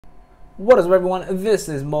What is up, everyone? This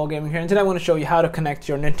is Mo Gaming here, and today I want to show you how to connect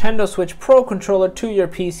your Nintendo Switch Pro controller to your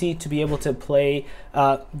PC to be able to play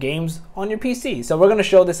games on your PC. So we're going to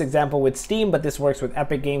show this example with Steam, but this works with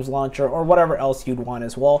Epic Games Launcher or whatever else you'd want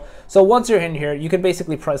as well. So once you're in here, you can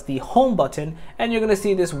basically press the home button, and you're going to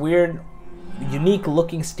see this weird unique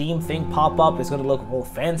looking Steam thing pop up. It's going to look all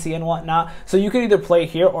fancy and whatnot. So you can either play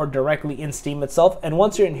here or directly in Steam itself. And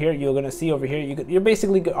once you're in here, you're going to see over here, you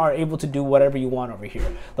basically are able to do whatever you want over here.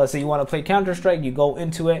 Let's say you want to play Counter-Strike, you go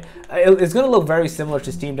into it. It's going to look very similar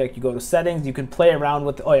to Steam Deck. You go to settings, you can play around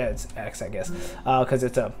with, oh yeah, it's X, I guess, because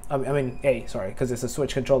it's because it's a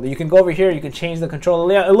Switch controller. You can go over here, you can change the controller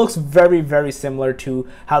layout. It looks very, very similar to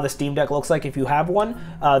how the Steam Deck looks like if you have one,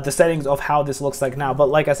 the settings of how this looks like now. But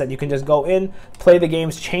like I said, you can just go in, play the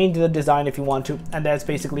games, change the design if you want to, and that's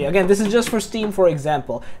basically, again, this is just for Steam, for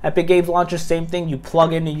example. Epic Games Launcher, same thing. You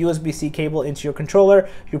plug in a USB-C cable into your controller,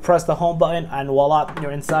 you press the home button, and voila,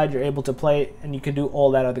 you're inside, you're able to play, and you can do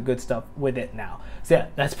all that other good stuff with it now. So yeah,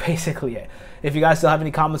 that's basically it. If you guys still have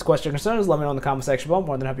any comments, questions, or concerns, let me know in the comment section below.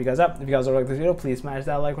 More than happy you guys out. If you guys like this video, please smash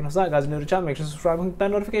that like button. If you guys are new to the channel, make sure to subscribe and click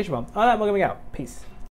that notification bell. All right, I'm going out. Peace.